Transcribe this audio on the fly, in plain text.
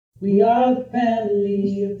We are the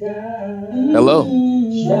family of God. Hello.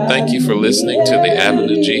 Thank you for listening to the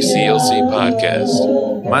Avenue GCOC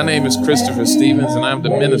podcast. My name is Christopher Stevens, and I'm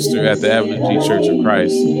the minister at the Avenue G Church of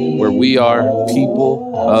Christ, where we are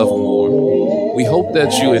people of more. We hope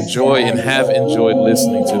that you enjoy and have enjoyed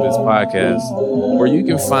listening to this podcast, where you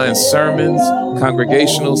can find sermons,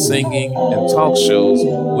 congregational singing, and talk shows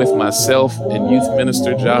with myself and youth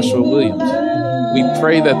minister Joshua Williams. We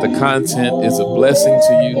pray that the content is a blessing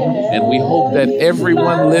to you, and we hope that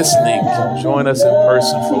everyone listening can join us in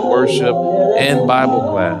person for worship and Bible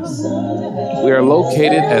class. We are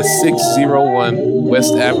located at 601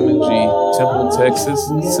 West Avenue G, Temple, Texas,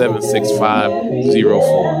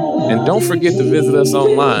 76504. And don't forget to visit us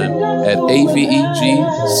online at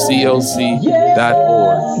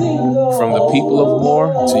avegcoc.org. From the people of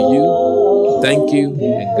Moore to you, thank you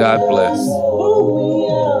and God bless.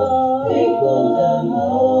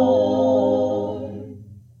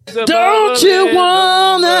 Don't you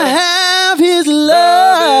wanna have his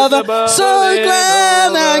love? So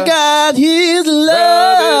glad I got his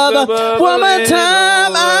love. One more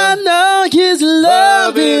time, I know his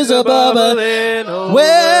love is a bubbling.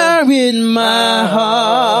 Where in my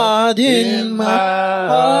heart, in my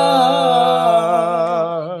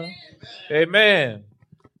heart. Amen.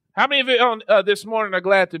 How many of you this morning are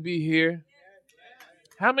glad to be here?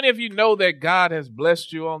 How many of you know that God has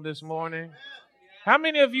blessed you on this morning? How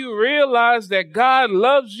many of you realize that God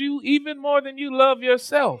loves you even more than you love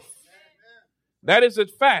yourself? That is a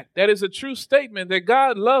fact. That is a true statement that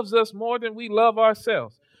God loves us more than we love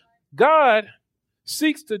ourselves. God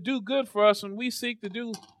seeks to do good for us when we seek to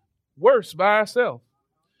do worse by ourselves.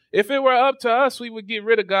 If it were up to us, we would get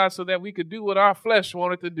rid of God so that we could do what our flesh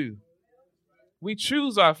wanted to do. We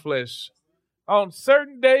choose our flesh. On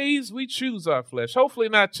certain days, we choose our flesh. Hopefully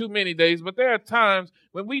not too many days, but there are times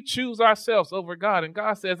when we choose ourselves over God. And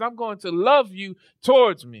God says, I'm going to love you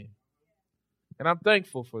towards me. And I'm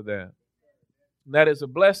thankful for that. And that is a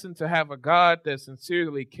blessing to have a God that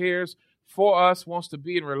sincerely cares for us, wants to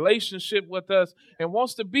be in relationship with us, and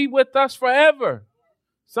wants to be with us forever.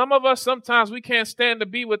 Some of us, sometimes we can't stand to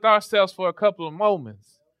be with ourselves for a couple of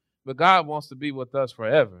moments, but God wants to be with us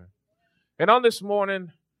forever. And on this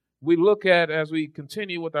morning, we look at, as we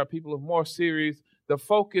continue with our People of More series, the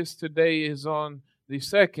focus today is on the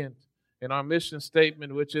second in our mission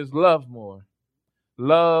statement, which is love more.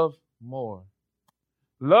 Love more.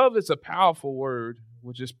 Love is a powerful word,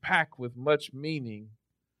 which is packed with much meaning.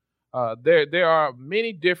 There are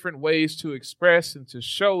many different ways to express and to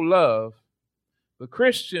show love. The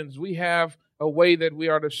Christians, we have a way that we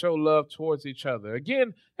are to show love towards each other.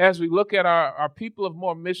 Again, as we look at our People of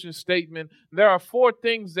More mission statement, there are 4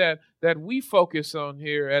 things that we focus on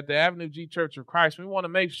here at the Avenue G Church of Christ. We want to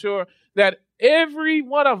make sure that every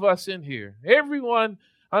one of us in here, everyone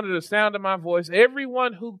under the sound of my voice,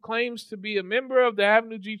 everyone who claims to be a member of the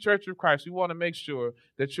Avenue G Church of Christ, we want to make sure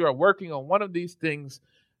that you are working on one of these things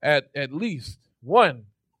at least one.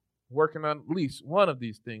 Working on at least one of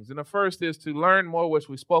these things. And the first is to learn more, which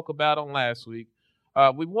we spoke about on last week.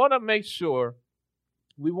 We want to make sure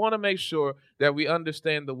that we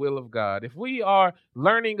understand the will of God. If we are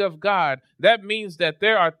learning of God, that means that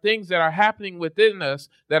there are things that are happening within us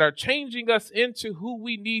that are changing us into who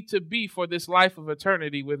we need to be for this life of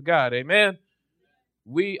eternity with God. Amen.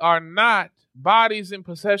 We are not bodies in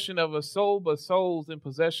possession of a soul, but souls in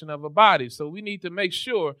possession of a body. So we need to make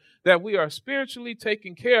sure that we are spiritually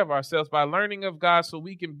taking care of ourselves by learning of God so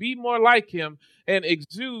we can be more like him and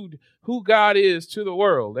exude who God is to the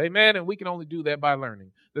world. Amen. And we can only do that by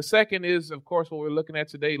learning. The second is, of course, what we're looking at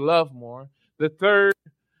today, love more. The third,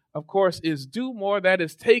 of course, is do more. That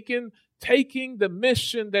is taking the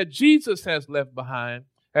mission that Jesus has left behind.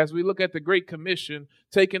 As we look at the Great Commission,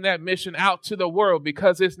 taking that mission out to the world,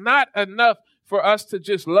 because it's not enough for us to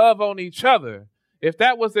just love on each other. If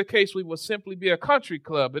that was the case, we would simply be a country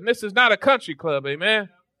club. And this is not a country club, amen?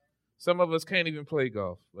 Some of us can't even play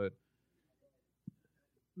golf. But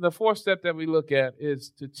the 4th step that we look at is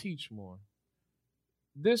to teach more.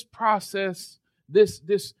 This process, this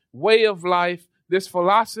way of life, this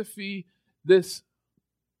philosophy, this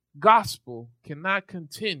gospel cannot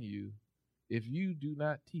continue if you do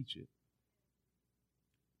not teach it.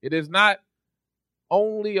 It is not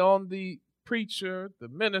only on the preacher, the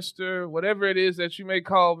minister, whatever it is that you may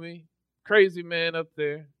call me, crazy man up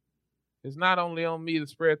there. It's not only on me to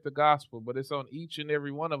spread the gospel, but it's on each and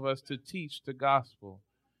every one of us to teach the gospel.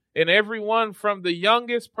 And everyone from the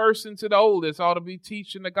youngest person to the oldest ought to be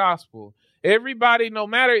teaching the gospel. Everybody, no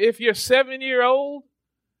matter if you're 7-year-old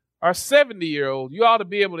or 70-year-old, you ought to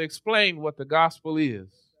be able to explain what the gospel is.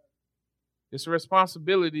 It's a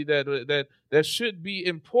responsibility that should be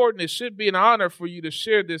important. It should be an honor for you to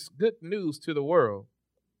share this good news to the world.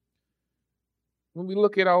 When we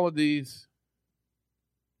look at all of these,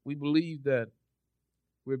 we believe that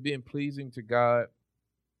we're being pleasing to God.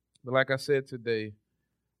 But like I said today,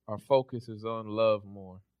 our focus is on love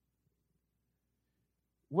more.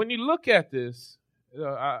 When you look at this,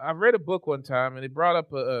 I read a book one time, and it brought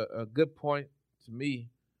up a good point to me,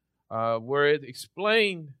 where it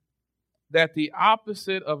explained that the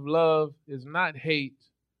opposite of love is not hate,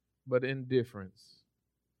 but indifference.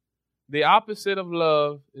 The opposite of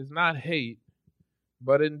love is not hate,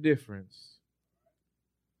 but indifference.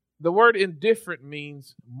 The word indifferent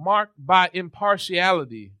means marked by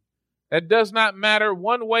impartiality. That does not matter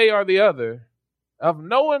one way or the other, of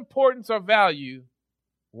no importance or value,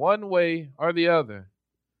 one way or the other.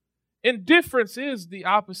 Indifference is the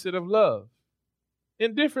opposite of love.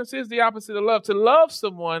 Indifference is the opposite of love. To love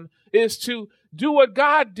someone is to do what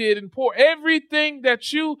God did and pour everything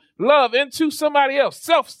that you love into somebody else.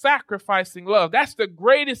 Self-sacrificing love. That's the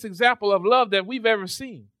greatest example of love that we've ever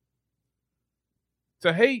seen.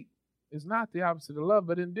 To hate is not the opposite of love,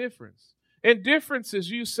 but indifference. Indifference is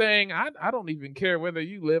you saying, I don't even care whether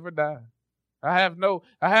you live or die. I have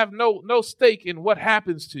no stake in what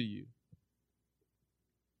happens to you.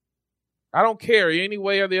 I don't care any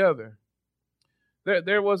way or the other.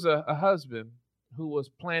 There was a husband who was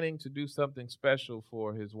planning to do something special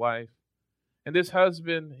for his wife. And this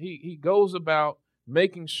husband, he goes about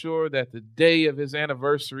making sure that the day of his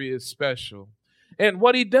anniversary is special. And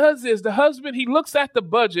what he does is the husband, he looks at the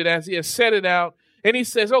budget as he has set it out. And he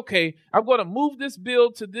says, okay, I'm going to move this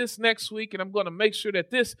bill to this next week, and I'm going to make sure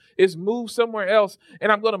that this is moved somewhere else.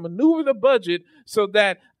 And I'm going to maneuver the budget so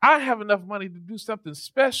that I have enough money to do something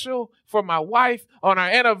special for my wife on our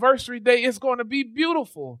anniversary day. It's going to be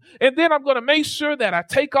beautiful. And then I'm going to make sure that I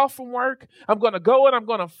take off from work. I'm going to go and I'm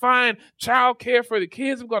going to find childcare for the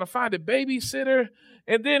kids. I'm going to find a babysitter.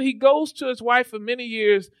 And then he goes to his wife for many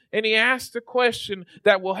years, and he asks the question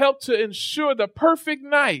that will help to ensure the perfect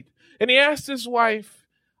night. And he asked his wife,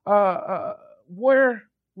 where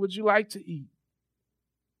would you like to eat?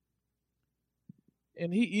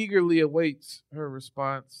 And he eagerly awaits her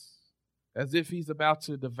response, as if he's about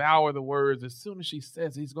to devour the words. As soon as she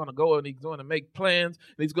says, he's going to go and he's going to make plans,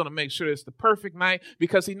 and he's going to make sure it's the perfect night,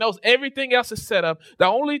 because he knows everything else is set up. The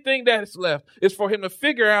only thing that is left is for him to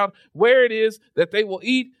figure out where it is that they will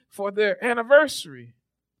eat for their anniversary.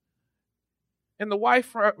 And the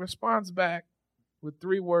wife responds back with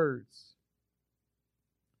 3 words.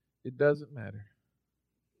 It doesn't matter.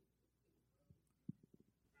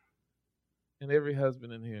 And every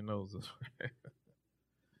husband in here knows this.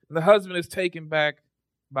 And the husband is taken back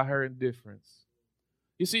by her indifference.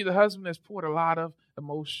 You see, the husband has poured a lot of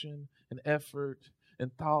emotion and effort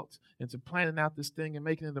and thought into planning out this thing and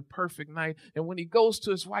making it a perfect night. And when he goes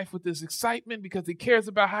to his wife with this excitement because he cares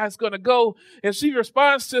about how it's going to go, and she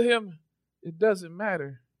responds to him, it doesn't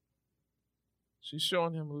matter. She's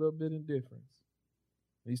showing him a little bit of indifference.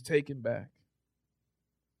 He's taken back.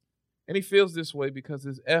 And he feels this way because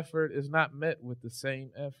his effort is not met with the same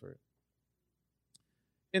effort.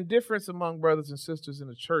 Indifference among brothers and sisters in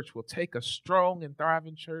the church will take a strong and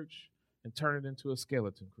thriving church and turn it into a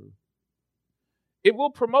skeleton crew. It will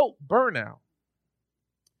promote burnout.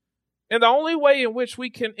 And the only way in which we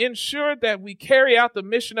can ensure that we carry out the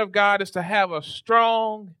mission of God is to have a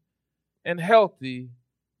strong and healthy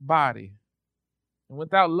body. And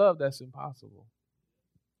without love, that's impossible.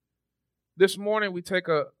 This morning, we take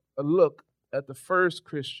a look at the first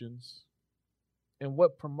Christians and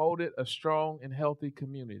what promoted a strong and healthy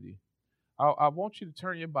community. I want you to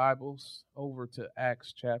turn your Bibles over to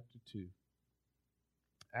Acts chapter 2.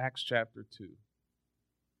 Acts chapter 2.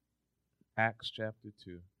 Acts chapter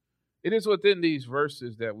 2. It is within these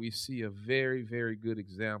verses that we see a very, very good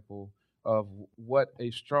example of what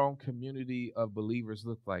a strong community of believers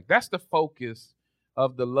look like. That's the focus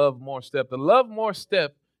of the Love More step. The Love More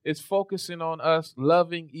step is focusing on us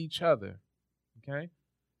loving each other. Okay?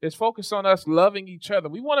 It's focused on us loving each other.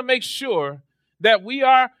 We want to make sure that we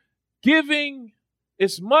are giving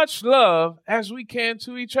as much love as we can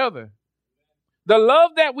to each other. The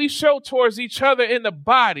love that we show towards each other in the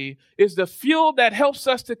body is the fuel that helps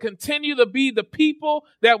us to continue to be the people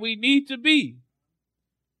that we need to be.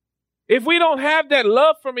 If we don't have that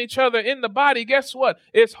love from each other in the body, guess what?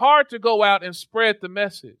 It's hard to go out and spread the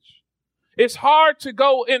message. It's hard to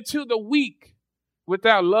go into the week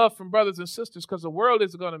without love from brothers and sisters, because the world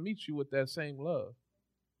isn't going to meet you with that same love.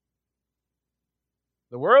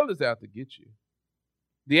 The world is out to get you.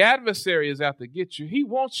 The adversary is out to get you. He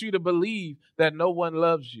wants you to believe that no one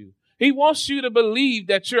loves you. He wants you to believe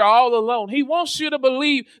that you're all alone. He wants you to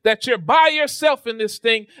believe that you're by yourself in this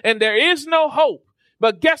thing and there is no hope.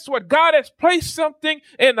 But guess what? God has placed something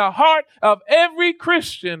in the heart of every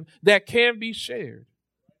Christian that can be shared.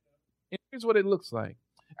 And here's what it looks like.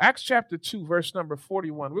 Acts chapter 2, verse number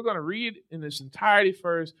 41. We're going to read in its entirety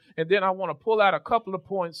first, and then I want to pull out a couple of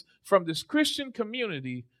points from this Christian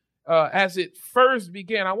community as it first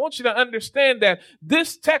began. I want you to understand that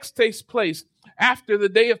this text takes place after the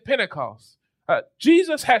day of Pentecost.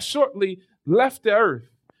 Jesus has shortly left the earth,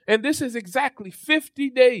 and this is exactly 50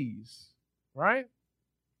 days, right?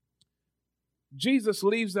 Jesus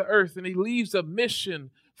leaves the earth, and he leaves a mission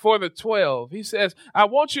for the 12. He says, I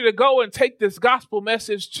want you to go and take this gospel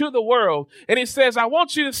message to the world. And he says, I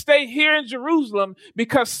want you to stay here in Jerusalem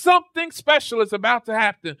because something special is about to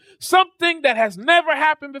happen. Something that has never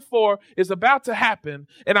happened before is about to happen.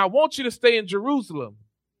 And I want you to stay in Jerusalem.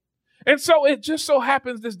 And so it just so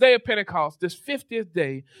happens this day of Pentecost, this 50th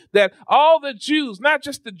day, that all the Jews, not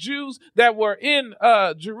just the Jews that were in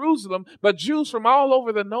Jerusalem, but Jews from all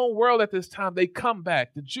over the known world at this time, they come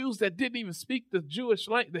back. The Jews that didn't even speak the Jewish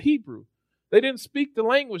language, the Hebrew. They didn't speak the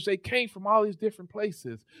language. They came from all these different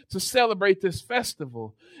places to celebrate this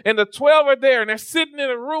festival. And the 12 are there and they're sitting in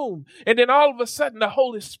a room. And then all of a sudden the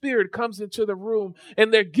Holy Spirit comes into the room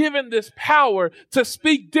and they're given this power to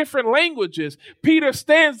speak different languages. Peter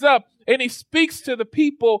stands up and he speaks to the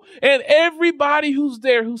people, and everybody who's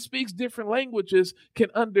there who speaks different languages can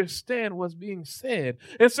understand what's being said.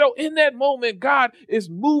 And so in that moment, God is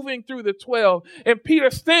moving through the 12, and Peter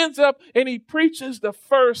stands up and he preaches the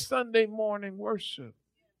first Sunday morning worship.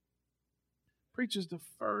 Preaches the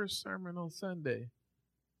first sermon on Sunday.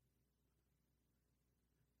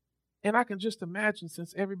 And I can just imagine,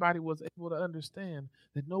 since everybody was able to understand,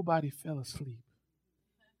 that nobody fell asleep.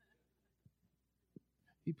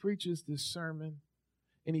 He preaches this sermon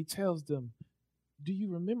and he tells them, do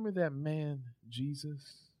you remember that man,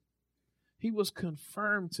 Jesus? He was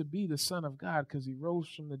confirmed to be the Son of God because he rose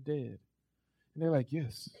from the dead. And they're like,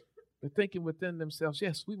 yes. They're thinking within themselves,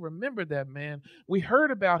 yes, we remember that man. We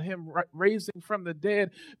heard about him raising from the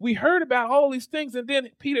dead. We heard about all these things. And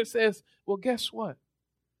then Peter says, well, guess what?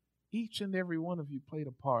 Each and every one of you played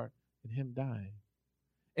a part in him dying.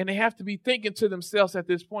 And they have to be thinking to themselves at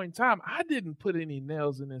this point in time, I didn't put any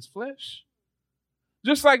nails in his flesh.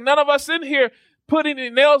 Just like none of us in here put any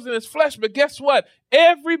nails in his flesh. But guess what?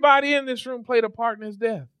 Everybody in this room played a part in his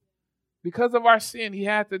death. Because of our sin, he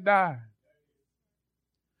had to die.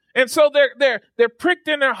 And so they're pricked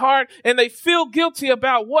in their heart and they feel guilty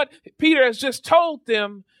about what Peter has just told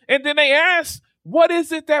them. And then they ask, what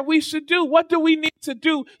is it that we should do? What do we need to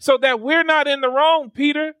do so that we're not in the wrong,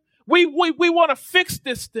 Peter? We want to fix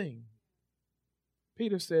this thing.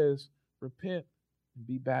 Peter says, repent and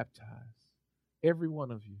be baptized. Every one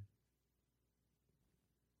of you.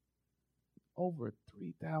 Over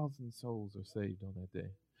 3,000 souls are saved on that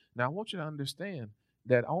day. Now, I want you to understand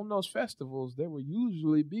that on those festivals, there will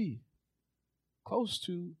usually be close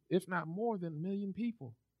to, if not more than 1 million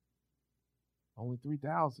people. Only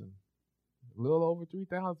 3,000, a little over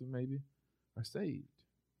 3,000 maybe, are saved.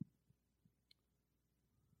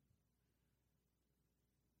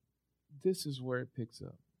 This is where it picks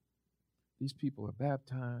up. These people are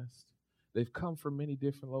baptized. They've come from many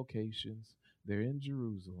different locations. They're in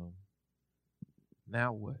Jerusalem.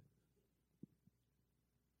 Now what?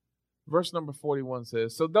 Verse number 41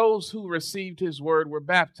 says, so those who received his word were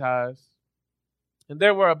baptized, and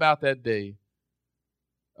there were about that day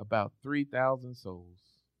about 3,000 souls.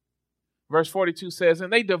 Verse 42 says,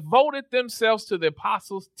 and they devoted themselves to the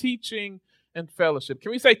apostles' teaching and fellowship.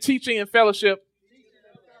 Can we say teaching and fellowship?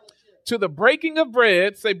 To the breaking of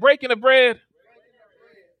bread, say breaking of bread,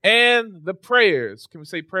 and the prayers. Can we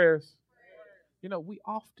say prayers? You know, we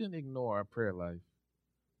often ignore our prayer life.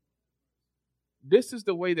 This is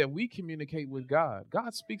the way that we communicate with God.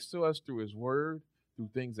 God speaks to us through his word, through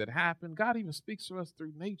things that happen. God even speaks to us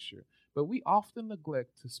through nature. But we often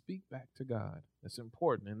neglect to speak back to God. It's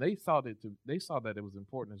important. And they saw that it was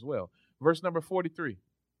important as well. Verse number 43.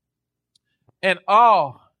 And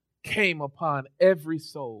awe came upon every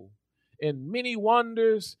soul, and many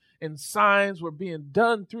wonders and signs were being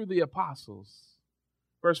done through the apostles.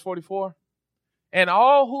 Verse 44. And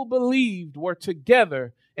all who believed were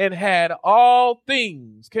together and had all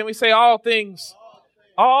things. Can we say all things?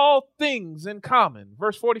 All things in common.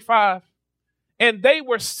 Verse 45. And they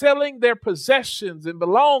were selling their possessions and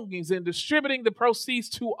belongings and distributing the proceeds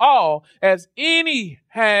to all as any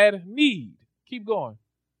had need. Keep going.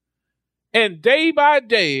 And day by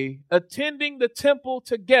day, attending the temple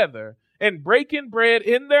together and breaking bread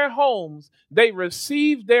in their homes, they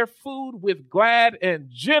received their food with glad and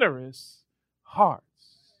generous hearts.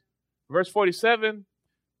 Verse 47,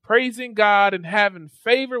 praising God and having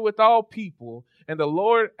favor with all people, and the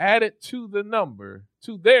Lord added to their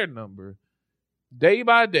number, day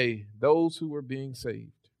by day, those who were being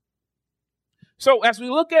saved. So as we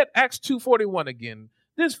look at Acts 2:41 again,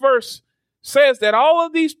 this verse says that all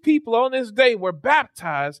of these people on this day were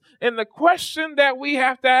baptized. And the question that we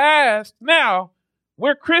have to ask now,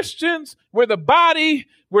 we're Christians, we're the body,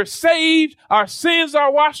 we're saved, our sins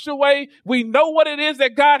are washed away. We know what it is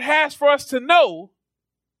that God has for us to know.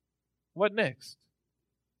 What next?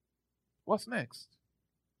 What's next?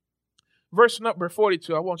 Verse number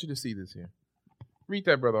 42, I want you to see this here. Read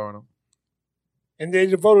that, Brother Arnold. And they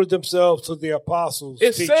devoted themselves to the apostles'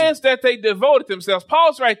 teaching. It says that they devoted themselves.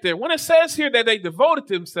 Pause right there. When it says here that they devoted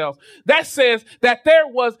themselves, that says that there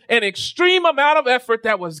was an extreme amount of effort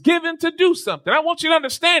that was given to do something. I want you to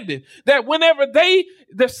understand it, that whenever they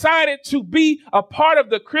decided to be a part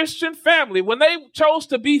of the Christian family, when they chose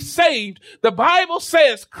to be saved, the Bible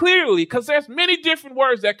says clearly, because there's many different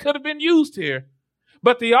words that could have been used here,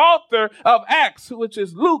 but the author of Acts, which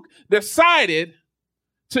is Luke, decided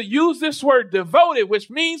to use this word devoted, which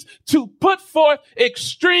means to put forth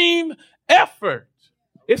extreme effort.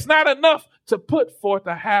 It's not enough to put forth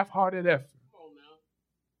a half-hearted effort.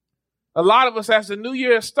 A lot of us, as the new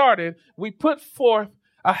year started, we put forth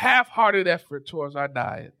a half-hearted effort towards our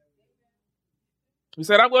diet. We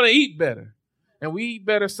said, I'm going to eat better. And we eat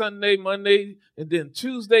better Sunday, Monday, and then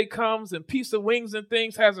Tuesday comes and Piece of Wings and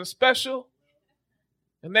Things has a special.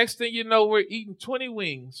 And next thing you know, we're eating 20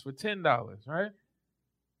 wings for $10, right?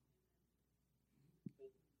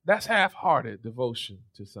 That's half-hearted devotion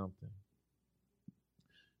to something.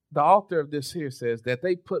 The author of this here says that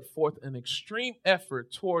they put forth an extreme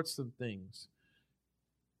effort towards some things.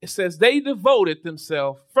 It says they devoted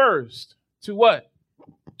themselves first to what?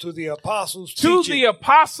 To the apostles' teaching. To the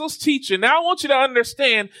apostles' teaching. Now I want you to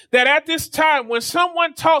understand that at this time, when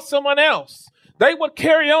someone taught someone else, they would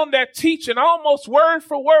carry on that teaching almost word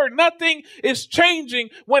for word. Nothing is changing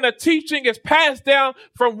when a teaching is passed down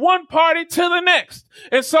from one party to the next.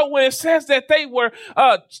 And so when it says that they were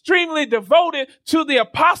extremely devoted to the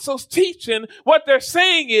apostles' teaching, what they're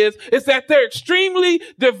saying is that they're extremely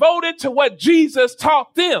devoted to what Jesus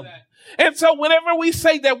taught them. And so whenever we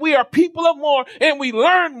say that we are people of more and we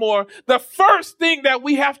learn more, the first thing that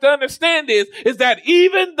we have to understand is that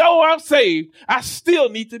even though I'm saved, I still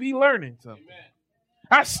need to be learning something. Amen.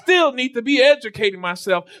 I still need to be educating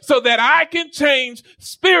myself so that I can change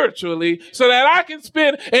spiritually, so that I can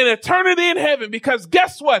spend an eternity in heaven. Because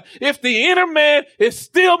guess what? If the inner man is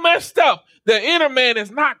still messed up, the inner man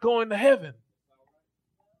is not going to heaven.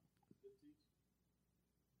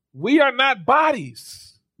 We are not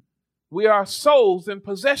bodies. We are souls in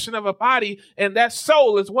possession of a body, and that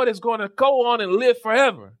soul is what is going to go on and live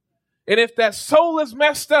forever. And if that soul is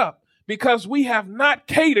messed up, because we have not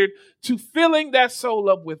catered to filling that soul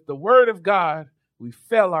up with the word of God, we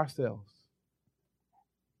fail ourselves.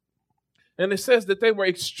 And it says that they were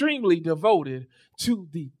extremely devoted to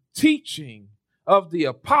the teaching of the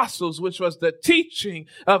apostles, which was the teaching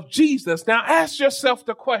of Jesus. Now ask yourself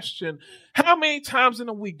the question, how many times in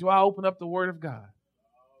a week do I open up the word of God?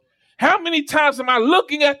 How many times am I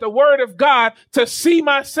looking at the word of God to see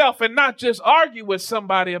myself and not just argue with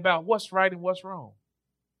somebody about what's right and what's wrong?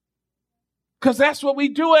 Because that's what we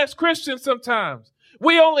do as Christians sometimes.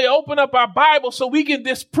 We only open up our Bible so we can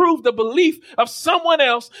disprove the belief of someone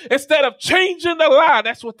else instead of changing the lie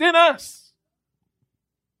that's within us.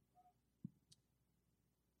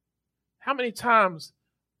 How many times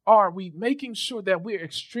are we making sure that we're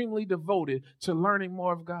extremely devoted to learning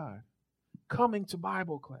more of God? Coming to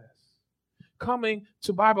Bible class. Coming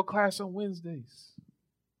to Bible class on Wednesdays.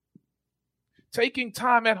 Taking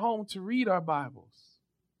time at home to read our Bibles.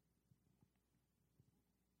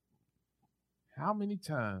 How many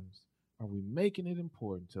times are we making it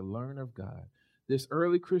important to learn of God? This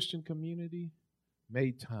early Christian community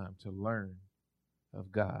made time to learn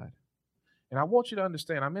of God. And I want you to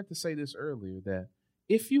understand, I meant to say this earlier, that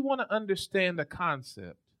if you want to understand the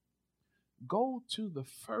concept, go to the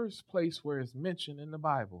first place where it's mentioned in the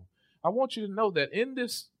Bible. I want you to know that in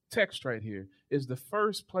this text right here is the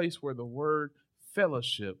first place where the word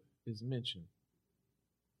fellowship is mentioned.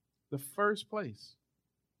 The first place.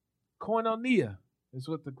 Koinonia is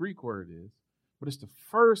what the Greek word is, but it's the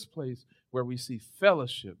first place where we see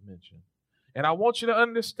fellowship mentioned. And I want you to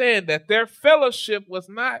understand that their fellowship was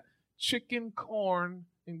not chicken, corn,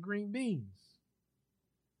 and green beans.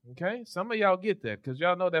 Okay? Some of y'all get that because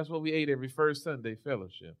y'all know that's what we ate every first Sunday,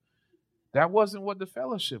 fellowship. That wasn't what the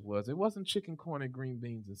fellowship was. It wasn't chicken, corn, and green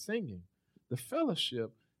beans and singing. The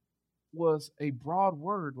fellowship was a broad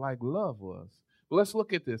word like love was. Well, let's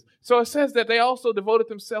look at this. So it says that they also devoted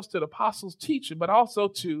themselves to the apostles' teaching, but also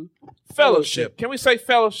to fellowship. Can we say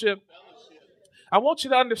fellowship? I want you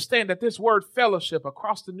to understand that this word fellowship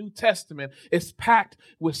across the New Testament is packed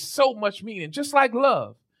with so much meaning, just like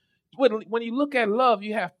love. When you look at love,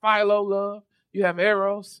 you have philo love, you have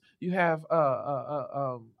eros, you have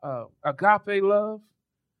agape love.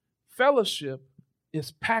 Fellowship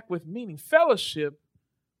is packed with meaning. Fellowship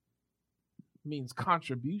means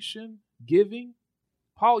contribution, giving.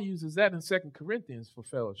 Paul uses that in 2 Corinthians for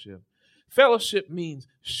fellowship. Fellowship means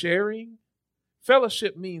sharing.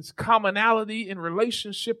 Fellowship means commonality in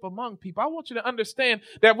relationship among people. I want you to understand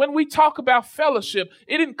that when we talk about fellowship,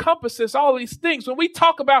 it encompasses all these things. When we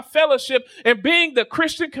talk about fellowship and being the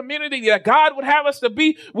Christian community that God would have us to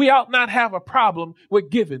be, we ought not have a problem with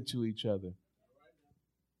giving to each other.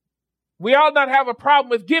 We ought not have a problem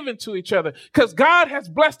with giving to each other because God has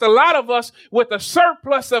blessed a lot of us with a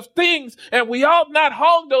surplus of things, and we ought not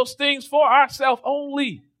hold those things for ourselves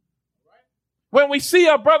only. When we see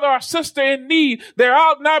a brother or sister in need, there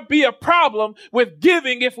ought not be a problem with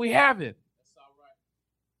giving if we have it.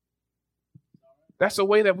 That's a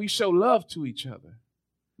way that we show love to each other.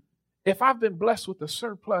 If I've been blessed with a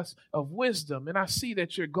surplus of wisdom and I see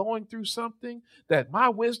that you're going through something that my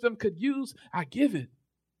wisdom could use, I give it.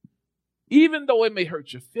 Even though it may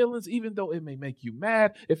hurt your feelings, even though it may make you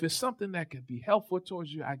mad, if it's something that could be helpful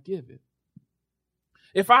towards you, I give it.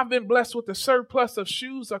 If I've been blessed with a surplus of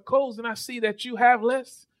shoes or clothes and I see that you have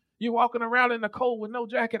less, you're walking around in the cold with no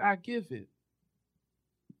jacket, I give it.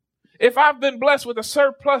 If I've been blessed with a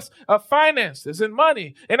surplus of finances and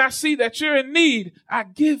money and I see that you're in need, I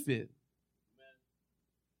give it.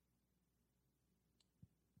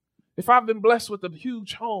 If I've been blessed with a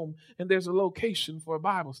huge home and there's a location for a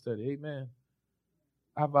Bible study, amen,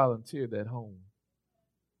 I volunteer that home.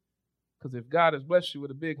 Because if God has blessed you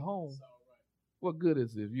with a big home, what good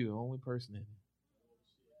is it if you're the only person in it?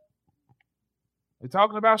 We're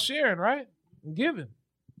talking about sharing, right? And giving.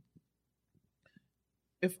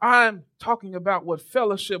 If I'm talking about what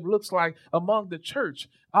fellowship looks like among the church,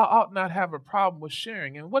 I ought not have a problem with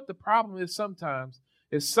sharing. And what the problem is sometimes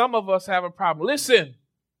is some of us have a problem. Listen,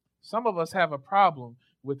 some of us have a problem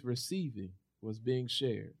with receiving what's being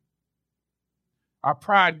shared. Our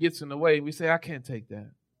pride gets in the way. We say, I can't take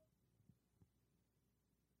that.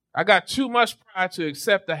 I got too much pride to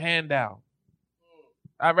accept a handout.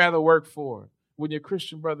 I'd rather work for it when your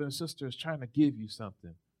Christian brother and sister is trying to give you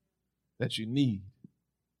something that you need.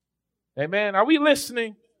 Amen. Are we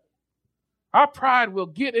listening? Our pride will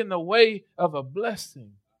get in the way of a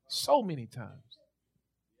blessing so many times.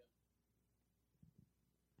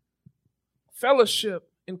 Fellowship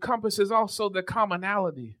encompasses also the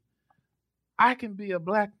commonality. I can be a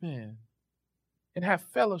black man and have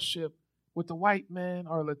fellowship with a white man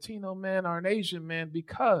or a Latino man or an Asian man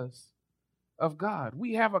because of God.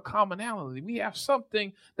 We have a commonality. We have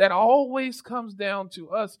something that always comes down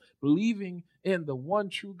to us believing in the one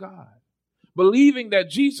true God. Believing that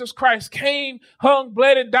Jesus Christ came, hung,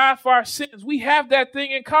 bled, and died for our sins. We have that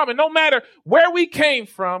thing in common. No matter where we came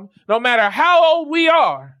from, no matter how old we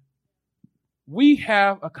are, we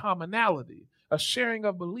have a commonality, a sharing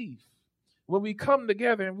of belief. When we come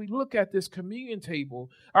together and we look at this communion table,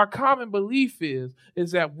 our common belief is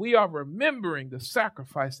that we are remembering the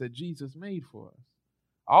sacrifice that Jesus made for us.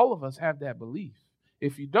 All of us have that belief.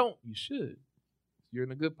 If you don't, you should. You're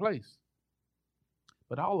in a good place.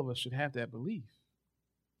 But all of us should have that belief.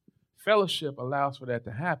 Fellowship allows for that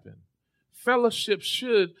to happen. Fellowship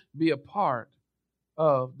should be a part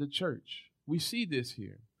of the church. We see this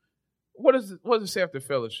here. What does it say after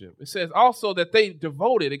fellowship? It says also that they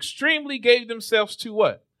extremely gave themselves to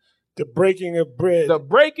what? The breaking of bread. The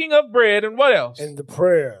breaking of bread and what else? And the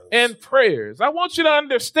prayers. And prayers. I want you to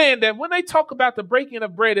understand that when they talk about the breaking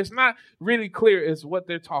of bread, it's not really clear as what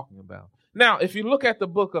they're talking about. Now, if you look at the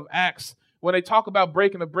book of Acts, when they talk about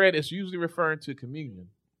breaking of bread, it's usually referring to communion,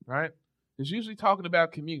 right? It's usually talking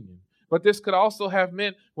about communion. But this could also have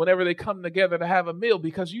meant whenever they come together to have a meal,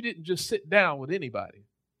 because you didn't just sit down with anybody,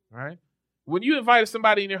 right? When you invited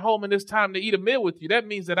somebody in your home and it's time to eat a meal with you, that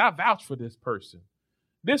means that I vouch for this person.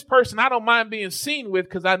 This person I don't mind being seen with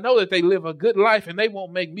because I know that they live a good life and they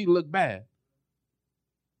won't make me look bad.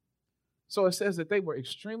 So it says that they were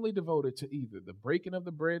extremely devoted to either the breaking of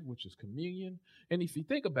the bread, which is communion. And if you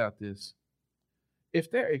think about this, if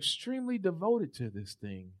they're extremely devoted to this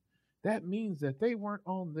thing, that means that they weren't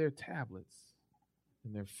on their tablets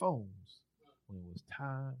and their phones when it was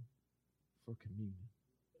time for communion.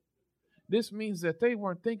 This means that they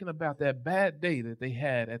weren't thinking about that bad day that they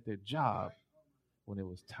had at their job when it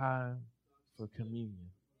was time for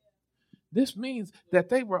communion. This means that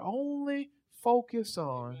they were only focused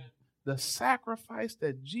on the sacrifice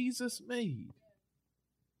that Jesus made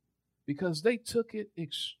because they took it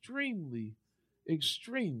extremely,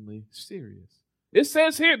 extremely serious. It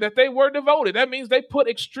says here that they were devoted. That means they put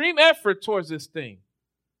extreme effort towards this thing.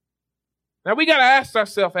 Now we got to ask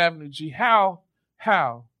ourselves, Avenue G, how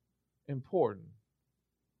important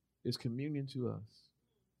is communion to us?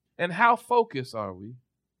 And how focused are we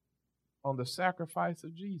on the sacrifice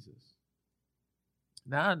of Jesus?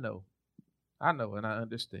 Now I know, and I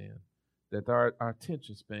understand that our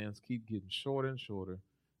attention spans keep getting shorter and shorter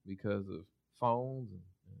because of phones and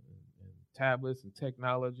tablets and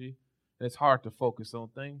technology. And it's hard to focus on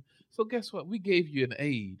things. So guess what? We gave you an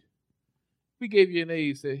aid.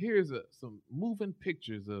 Said, here's some moving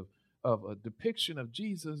pictures of a depiction of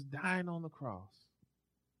Jesus dying on the cross.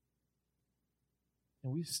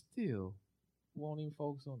 And we still won't even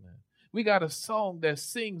focus on that. We got a song that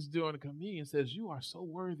sings during the communion, says, "You are so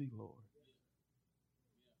worthy, Lord."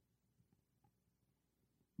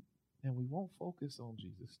 And we won't focus on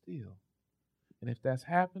Jesus still. And if that's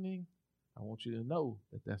happening, I want you to know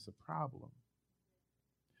that that's a problem.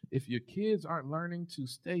 If your kids aren't learning to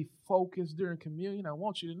stay focused during communion, I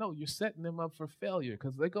want you to know you're setting them up for failure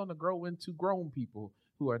because they're going to grow into grown people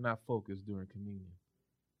who are not focused during communion.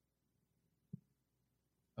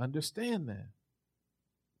 Understand that.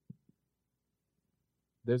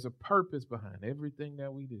 There's a purpose behind everything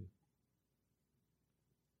that we do.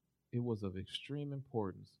 It was of extreme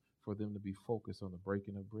importance for them to be focused on the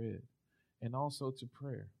breaking of bread and also to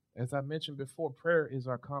prayer. As I mentioned before, prayer is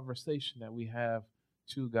our conversation that we have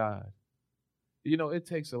to God. You know, it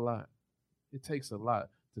takes a lot. It takes a lot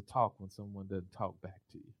to talk when someone doesn't talk back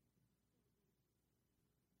to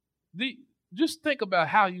you. Just think about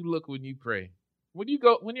how you look when you pray. When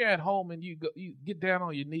you're at home and you get down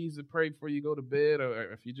on your knees to pray before you go to bed,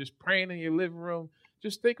 or if you're just praying in your living room,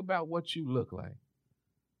 just think about what you look like.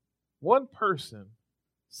 One person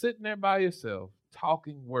sitting there by yourself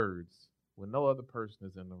talking words when no other person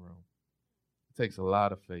is in the room. It takes a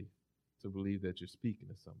lot of faith to believe that you're speaking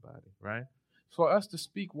to somebody, right? For us to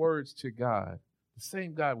speak words to God, the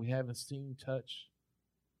same God we haven't seen, touched,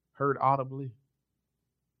 heard audibly,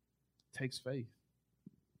 takes faith.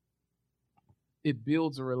 It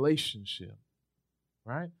builds a relationship,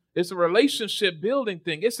 right? It's a relationship building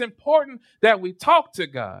thing. It's important that we talk to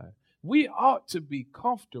God. We ought to be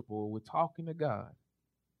comfortable with talking to God.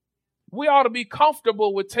 We ought to be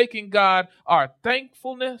comfortable with taking God our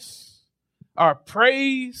thankfulness, our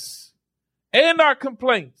praise, and our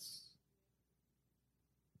complaints.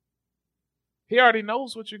 He already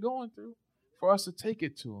knows what you're going through. For us to take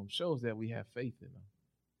it to him shows that we have faith in him.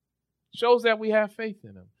 Shows that we have faith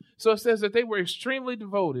in him. So it says that they were extremely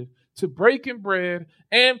devoted to breaking bread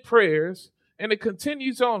and prayers. And it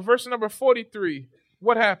continues on. Verse number 43.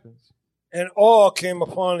 What happens? And awe came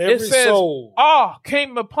upon every soul. Awe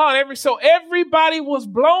came upon every soul. Everybody was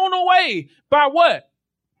blown away by what?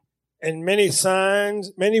 And many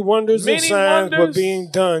signs, many wonders and signs were being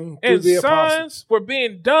done through the apostles. Signs were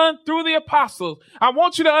being done through the apostles. I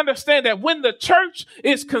want you to understand that when the church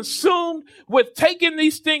is consumed with taking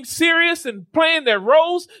these things serious and playing their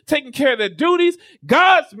roles, taking care of their duties,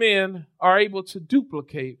 God's men are able to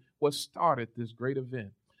duplicate what started this great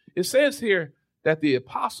event. It says here that the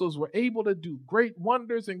apostles were able to do great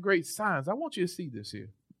wonders and great signs. I want you to see this here.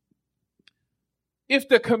 If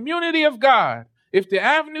the community of God, if the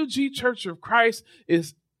Avenue G Church of Christ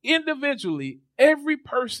is individually, every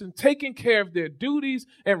person taking care of their duties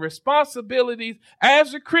and responsibilities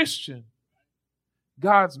as a Christian,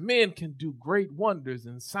 God's men can do great wonders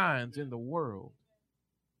and signs in the world.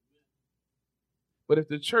 But if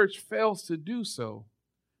the church fails to do so,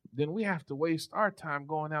 then we have to waste our time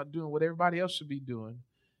going out doing what everybody else should be doing,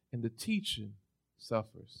 and the teaching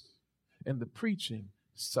suffers, and the preaching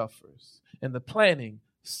suffers, and the planning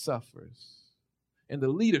suffers, and the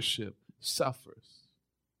leadership suffers.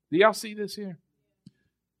 Do y'all see this here?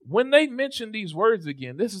 When they mention these words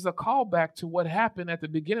again, this is a callback to what happened at the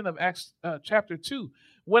beginning of Acts chapter 2.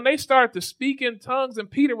 When they started to speak in tongues and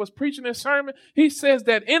Peter was preaching his sermon, he says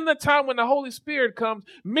that in the time when the Holy Spirit comes,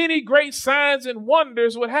 many great signs and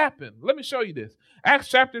wonders would happen. Let me show you this. Acts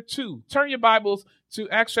chapter 2. Turn your Bibles to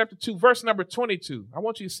Acts chapter 2, verse number 22. I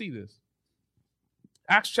want you to see this.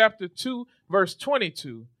 Acts chapter 2, verse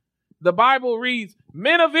 22. The Bible reads,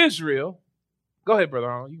 "Men of Israel, Go ahead, Brother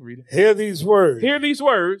Arnold. You can read it. Hear these words. Hear these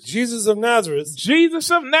words. Jesus of Nazareth. Jesus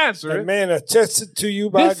of Nazareth. A man attested to you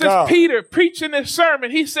by God. This is Peter preaching this sermon.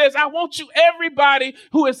 He says, I want you, everybody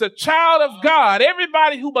who is a child of God,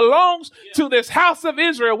 everybody who belongs to this house of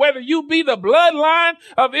Israel, whether you be the bloodline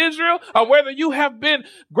of Israel or whether you have been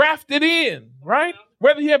grafted in, right?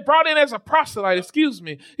 Whether you have brought in as a proselyte,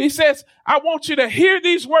 He says, I want you to hear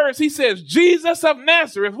these words. He says, Jesus of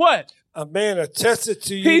Nazareth, what? A man attested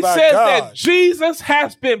to you by God. He says that Jesus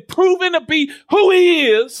has been proven to be who he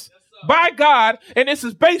is by God. And this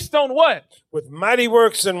is based on what? With mighty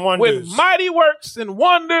works and wonders. With mighty works and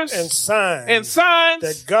wonders. And signs. And signs.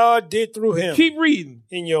 That God did through him. Keep reading.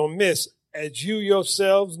 In your midst, as you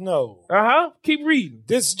yourselves know. Keep reading.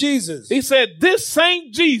 This Jesus. He said, this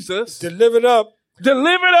Saint Jesus. Delivered up.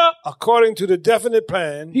 According to the definite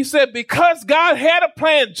plan. He said, because God had a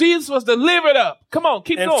plan, Jesus was delivered up. Come on,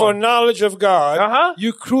 keep going. And for knowledge of God,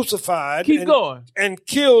 you crucified. Keep going. And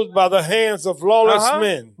killed by the hands of lawless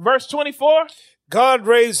men. Verse 24. God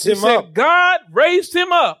raised him up. God raised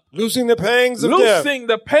him up. Loosing the pangs of death. Loosing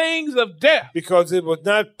the pangs of death. Because it was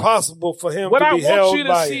not possible for him to be held by it. What I want you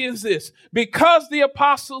to see is this. Because the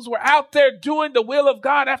apostles were out there doing the will of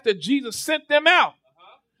God after Jesus sent them out,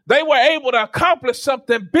 they were able to accomplish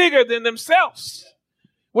something bigger than themselves.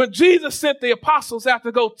 When Jesus sent the apostles out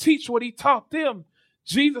to go teach what he taught them,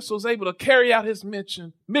 Jesus was able to carry out his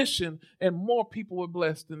mission, and more people were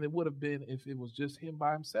blessed than it would have been if it was just him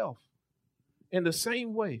by himself. In the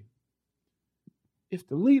same way, if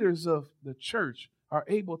the leaders of the church are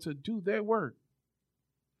able to do their work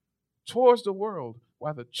towards the world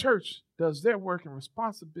while the church does their work and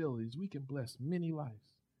responsibilities, we can bless many lives.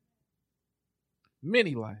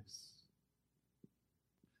 Many lives.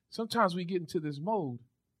 Sometimes we get into this mode,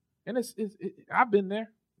 and I've been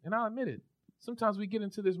there, and I'll admit it. Sometimes we get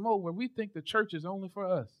into this mode where we think the church is only for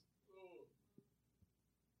us.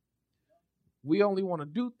 We only want to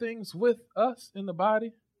do things with us in the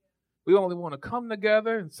body. We only want to come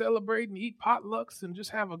together and celebrate and eat potlucks and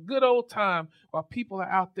just have a good old time while people are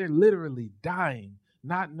out there literally dying,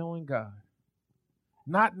 not knowing God,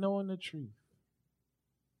 not knowing the truth.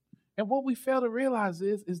 And what we fail to realize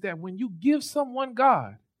is that when you give someone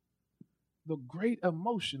God, the great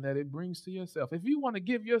emotion that it brings to yourself. If you want to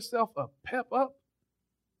give yourself a pep up,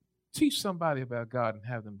 teach somebody about God and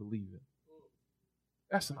have them believe it.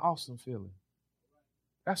 That's an awesome feeling.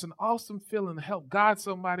 That's an awesome feeling to help guide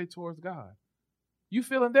somebody towards God. You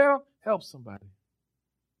feeling down? Help somebody.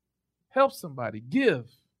 Help somebody. Give.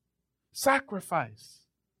 Sacrifice.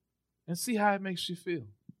 And see how it makes you feel.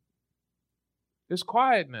 It's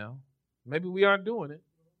quiet now. Maybe we aren't doing it.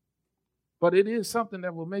 But it is something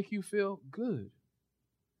that will make you feel good.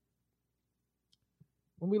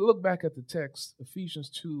 When we look back at the text,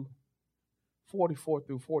 Ephesians 2:44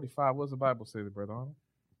 through 45, what does the Bible say, Brother Arnold?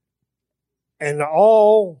 And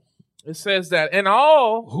all. It says that, and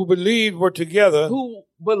all. Who believed were together.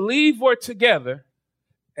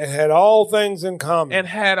 And had all things in common.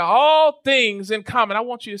 I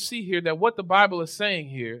want you to see here that what the Bible is saying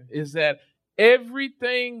here is that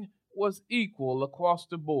everything was equal across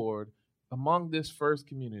the board among this first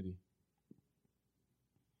community.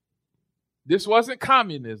 This wasn't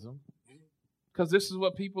communism, because this is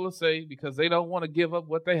what people will say because they don't want to give up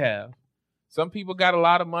what they have. Some people got a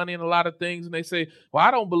lot of money and a lot of things, and they say, well,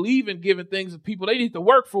 I don't believe in giving things to people. They need to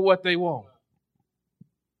work for what they want.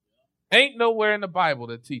 Ain't nowhere in the Bible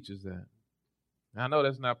that teaches that. I know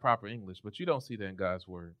that's not proper English, but you don't see that in God's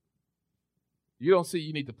word. You don't see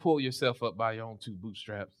you need to pull yourself up by your own two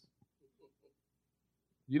bootstraps.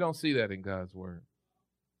 You don't see that in God's word.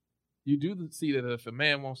 You do see that if a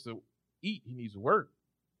man wants to eat, he needs to work.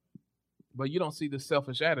 But you don't see the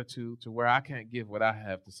selfish attitude to where I can't give what I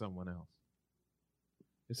have to someone else.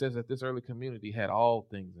 It says that this early community had all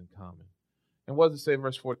things in common. And what does it say in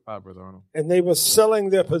verse 45, Brother Arnold? And they were selling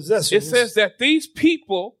their possessions. It says that these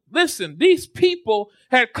people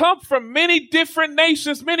had come from many different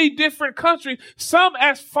nations, many different countries, some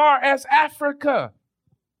as far as Africa.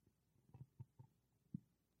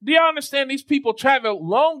 Do you understand? These people traveled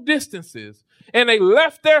long distances and they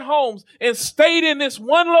left their homes and stayed in this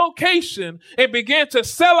one location and began to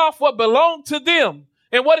sell off what belonged to them.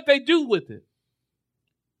 And what did they do with it?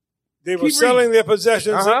 They were selling their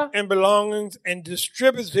possessions and belongings and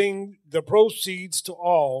distributing the proceeds to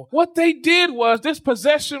all. What they did was this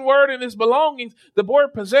possession word and this belongings, the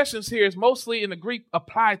word possessions here is mostly in the Greek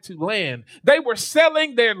applied to land. They were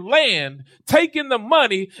selling their land, taking the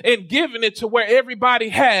money and giving it to where everybody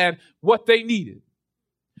had what they needed.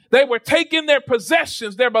 They were taking their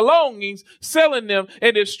possessions, their belongings, selling them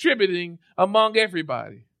and distributing among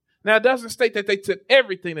everybody. Now, it doesn't state that they took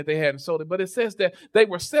everything that they had and sold it, but it says that they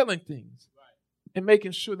were selling things and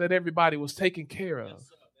making sure that everybody was taken care of.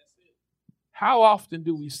 How often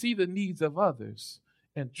do we see the needs of others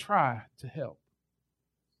and try to help?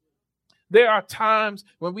 There are times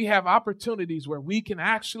when we have opportunities where we can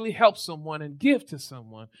actually help someone and give to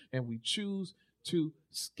someone, and we choose to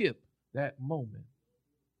skip that moment.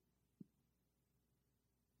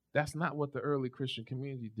 That's not what the early Christian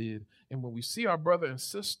community did. And when we see our brother and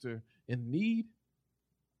sister in need,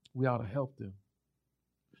 we ought to help them.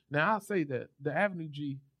 Now, I'll say that the Avenue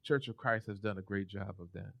G Church of Christ has done a great job of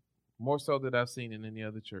that, more so than I've seen in any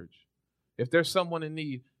other church. If there's someone in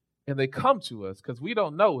need and they come to us, because we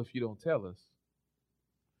don't know if you don't tell us,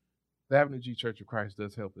 the Avenue G Church of Christ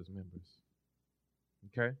does help its members.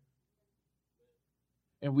 Okay?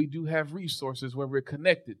 And we do have resources where we're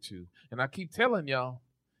connected to. And I keep telling y'all,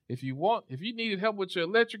 if you needed help with your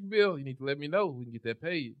electric bill, you need to let me know. We can get that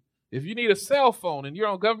paid. If you need a cell phone and you're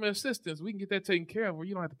on government assistance, we can get that taken care of where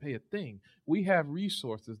you don't have to pay a thing. We have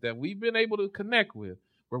resources that we've been able to connect with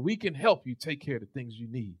where we can help you take care of the things you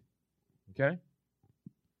need. Okay?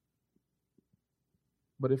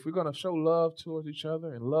 But if we're going to show love towards each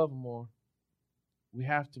other and love more, we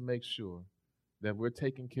have to make sure that we're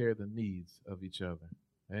taking care of the needs of each other.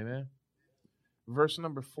 Amen? Verse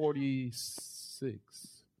number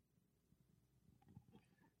 46.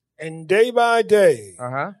 And day by day,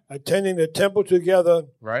 attending the temple together,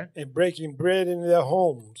 right, and breaking bread in their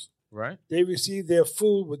homes, right, they received their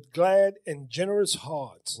food with glad and generous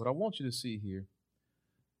hearts. What I want you to see here,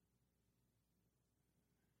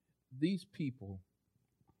 these people,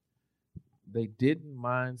 they didn't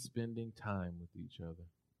mind spending time with each other.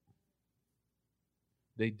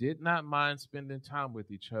 They did not mind spending time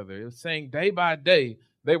with each other. It was saying day by day,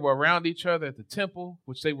 they were around each other at the temple,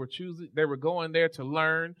 which they were choosing. They were going there to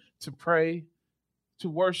learn, to pray, to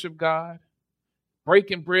worship God,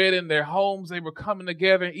 breaking bread in their homes. They were coming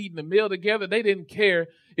together and eating a meal together. They didn't care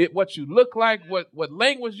what you looked like, what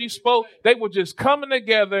language you spoke. They were just coming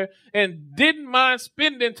together and didn't mind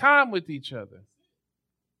spending time with each other.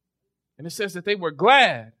 And it says that they were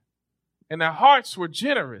glad and their hearts were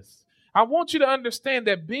generous. I want you to understand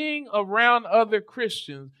that being around other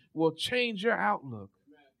Christians will change your outlook.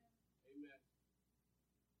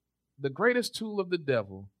 The greatest tool of the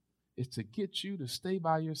devil is to get you to stay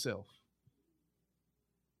by yourself,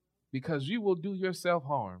 because you will do yourself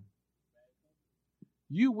harm.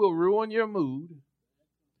 You will ruin your mood.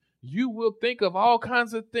 You will think of all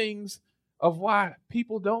kinds of things of why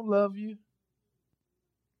people don't love you.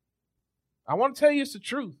 I want to tell you it's the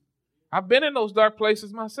truth. I've been in those dark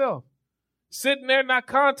places myself. Sitting there not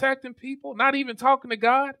contacting people, not even talking to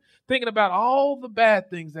God, thinking about all the bad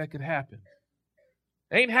things that could happen.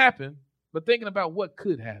 Ain't happened, but thinking about what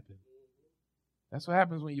could happen. That's what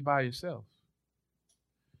happens when you're by yourself.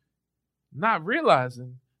 Not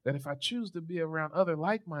realizing that if I choose to be around other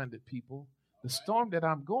like-minded people, the storm that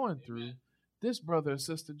I'm going through, this brother or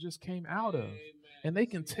sister just came out of. And they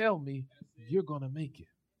can tell me, you're going to make it.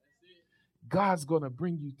 God's going to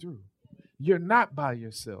bring you through. You're not by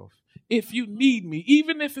yourself. If you need me,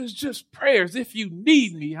 even if it's just prayers, if you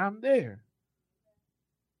need me, I'm there.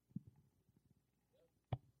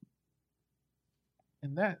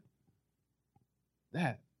 And that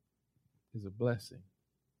is a blessing.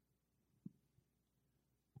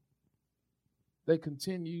 They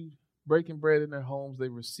continued breaking bread in their homes. They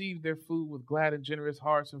received their food with glad and generous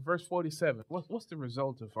hearts. In verse 47, what's the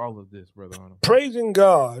result of all of this, Brother Arnold? Praising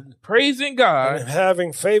God. And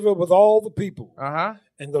having favor with all the people.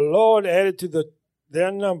 And the Lord added to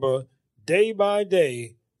their number day by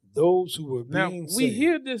day those who were being saved. We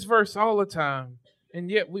hear this verse all the time, and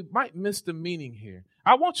yet we might miss the meaning here.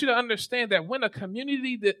 I want you to understand that when a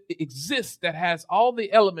community that exists that has all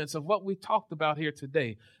the elements of what we talked about here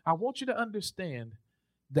today, I want you to understand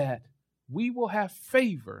that we will have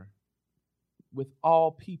favor with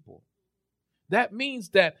all people. That means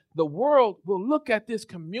that the world will look at this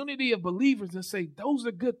community of believers and say, those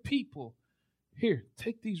are good people. Here,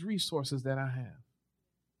 take these resources that I have.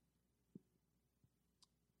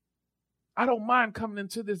 I don't mind coming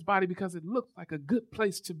into this body because it looks like a good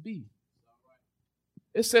place to be.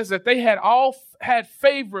 It says that they had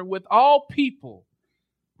favor with all people.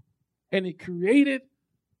 And it created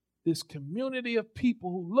this community of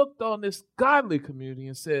people who looked on this godly community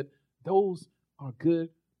and said, those are good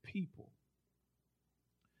people.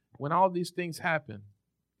 When all these things happen,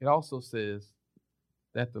 it also says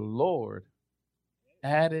that the Lord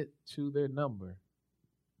added to their number.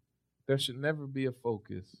 There should never be a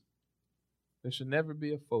focus. There should never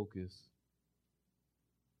be a focus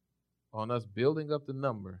on us building up the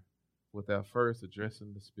number without first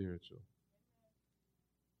addressing the spiritual.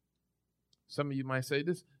 Some of you might say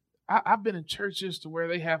this, I've been in churches to where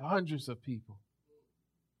they have hundreds of people.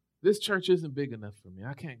 This church isn't big enough for me.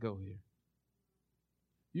 I can't go here.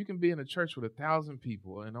 You can be in a church with 1,000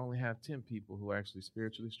 people and only have 10 people who are actually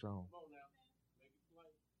spiritually strong.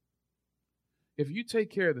 If you take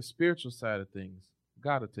care of the spiritual side of things,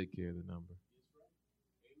 God will take care of the number.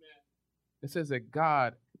 It says that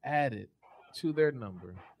God added to their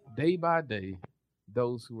number day by day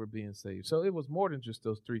those who were being saved. So it was more than just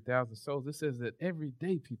those 3,000 souls. It says that every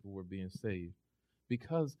day people were being saved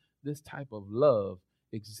because this type of love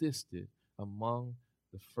existed among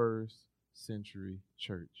the first century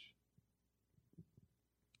church.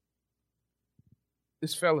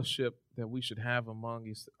 This fellowship that we should have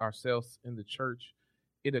among ourselves in the church,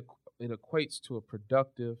 it equates to a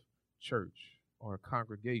productive church or a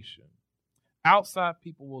congregation. Outside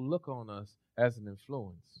people will look on us as an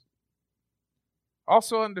influence.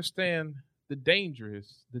 Also understand the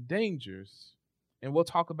dangers, and we'll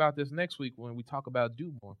talk about this next week when we talk about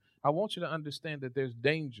do more. I want you to understand that there's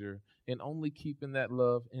danger in only keeping that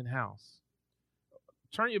love in-house.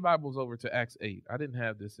 Turn your Bibles over to Acts 8. I didn't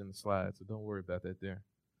have this in the slides, so don't worry about that there.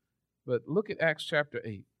 But look at Acts chapter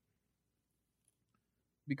 8.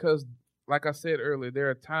 Because, like I said earlier, there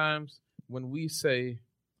are times when we say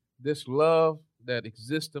this love that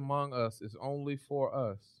exists among us is only for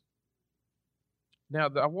us. Now,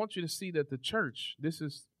 I want you to see that the church, this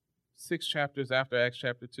is 6 chapters after Acts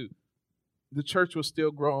chapter 2. The church was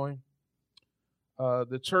still growing.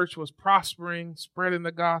 The church was prospering, spreading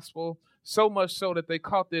the gospel, so much so that they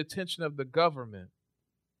caught the attention of the government.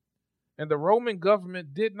 And the Roman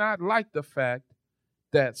government did not like the fact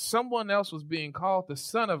that someone else was being called the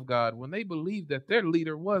Son of God when they believed that their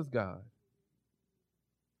leader was God.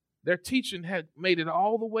 Their teaching had made it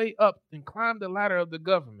all the way up and climbed the ladder of the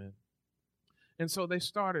government. And so they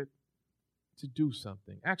started to do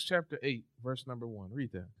something. Acts chapter 8, verse number 1.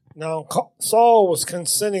 Read that. Now, Saul was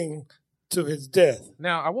consenting to his death.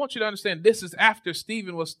 Now, I want you to understand, this is after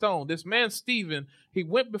Stephen was stoned. This man, Stephen, he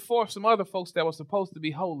went before some other folks that were supposed to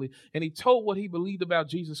be holy, and he told what he believed about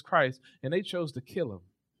Jesus Christ, and they chose to kill him.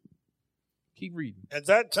 Keep reading. At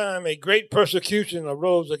that time, a great persecution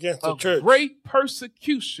arose against the church. Great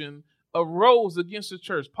persecution arose against the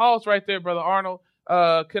church. Pause right there, Brother Arnold.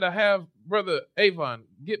 Could I have Brother Avon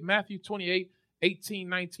get Matthew 28, 18,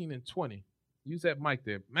 19, and 20? Use that mic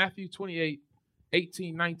there. Matthew 28,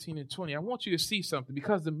 18, 19, and 20. I want you to see something,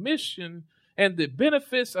 because the mission and the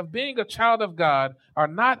benefits of being a child of God are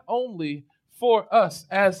not only for us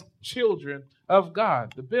as children of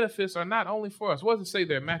God. The benefits are not only for us. What does it say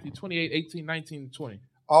there? Matthew 28, 18, 19, and 20.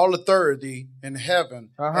 All authority in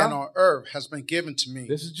heaven and on earth has been given to me.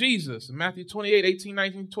 This is Jesus. Matthew 28, 18,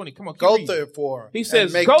 19, 20. Come on, go therefore. He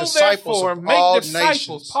says, make go disciples therefore, of make all disciples.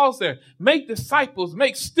 Nations. Pause there. Make disciples,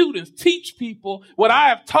 make students, teach people what I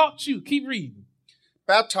have taught you. Keep reading.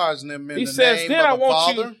 Baptizing them in he the says, name then of I the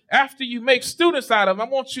want Father. You, after you make students out of them,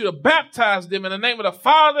 I want you to baptize them in the name of the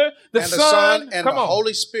Father, the Son, and the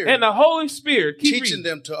Holy Spirit. And the Holy Spirit. Keep teaching reading.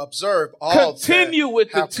 them to observe all Continue that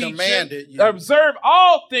with the have teaching. Commanded you. Observe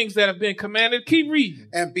all things that have been commanded. Keep reading.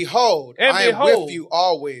 And behold, I am with you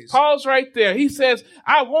always. Pause right there. He says,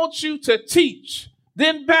 I want you to teach,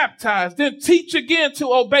 then baptize, then teach again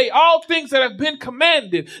to obey all things that have been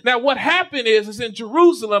commanded. Now, what happened is in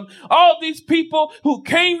Jerusalem, all these people who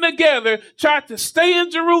came together tried to stay in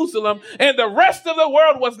Jerusalem, and the rest of the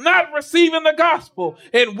world was not receiving the gospel.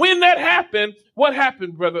 And when that happened, what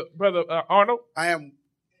happened, brother Arnold? And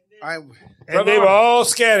they were all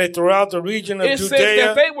scattered throughout the region of Judea. It said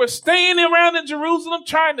that they were staying around in Jerusalem,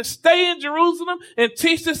 trying to stay in Jerusalem and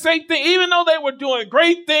teach the same thing. Even though they were doing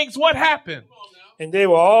great things, what happened? And they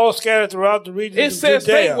were all scattered throughout the region of Judea. It says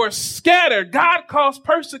they were scattered. God caused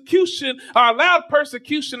persecution, or allowed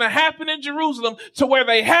persecution to happen in Jerusalem to where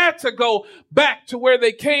they had to go back to where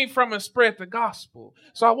they came from and spread the gospel.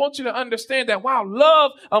 So I want you to understand that while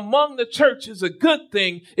love among the church is a good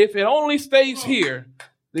thing, if it only stays here,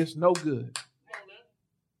 it's no good.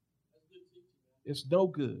 It's no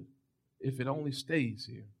good if it only stays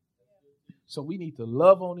here. So we need to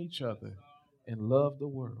love on each other and love the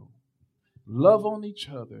world. Love on each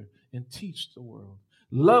other and teach the world.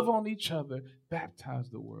 Love on each other, baptize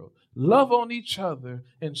the world. Love on each other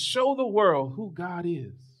and show the world who God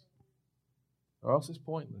is. Or else it's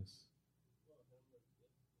pointless.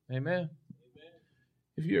 Amen.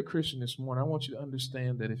 If you're a Christian this morning, I want you to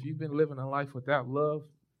understand that if you've been living a life without love,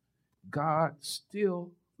 God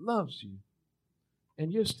still loves you.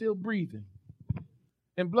 And you're still breathing.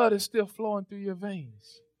 And blood is still flowing through your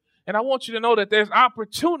veins. And I want you to know that there's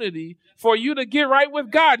opportunity for you to get right with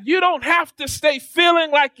God. You don't have to stay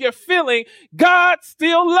feeling like you're feeling. God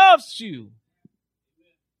still loves you.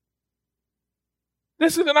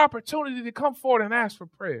 This is an opportunity to come forward and ask for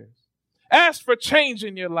prayers. Ask for change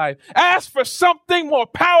in your life. Ask for something more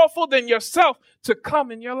powerful than yourself to come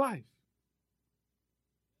in your life.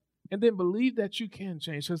 And then believe that you can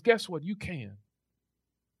change. Because guess what? You can.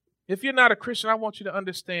 If you're not a Christian, I want you to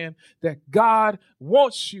understand that God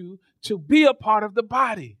wants you to be a part of the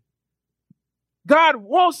body. God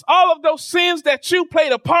wants all of those sins that you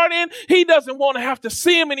played a part in. He doesn't want to have to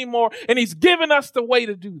see them anymore. And he's given us the way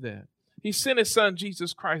to do that. He sent his son,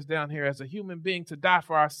 Jesus Christ, down here as a human being to die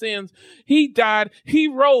for our sins. He died. He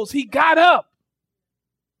rose. He got up.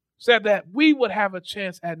 Said that we would have a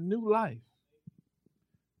chance at new life.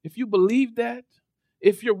 If you believe that,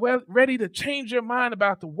 if you're ready to change your mind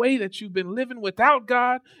about the way that you've been living without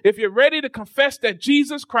God, if you're ready to confess that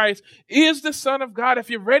Jesus Christ is the Son of God, if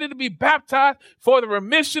you're ready to be baptized for the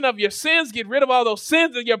remission of your sins, get rid of all those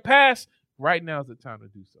sins of your past, right now is the time to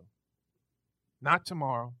do so. Not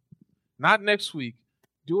tomorrow, not next week.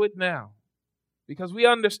 Do it now. Because we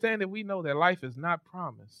understand and we know that life is not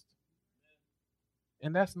promised.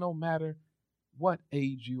 And that's no matter what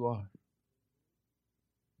age you are.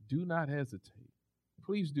 Do not hesitate.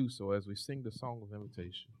 Please do so as we sing the song of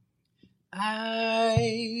invitation. I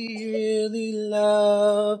really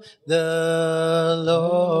love the Lord.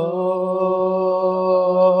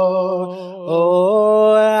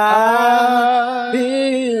 Oh, I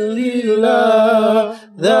really love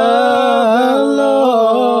the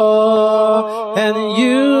Lord. And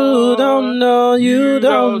you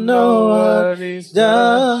don't know what he's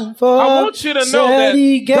done for. I want you to know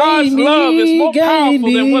that God's love is more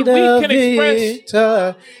powerful than what we can express.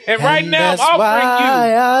 And right now, I'm offering you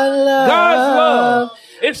God's love.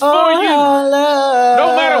 It's for you.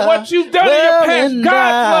 No matter what you've done in your past,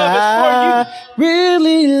 God's love is for you.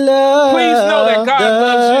 Really love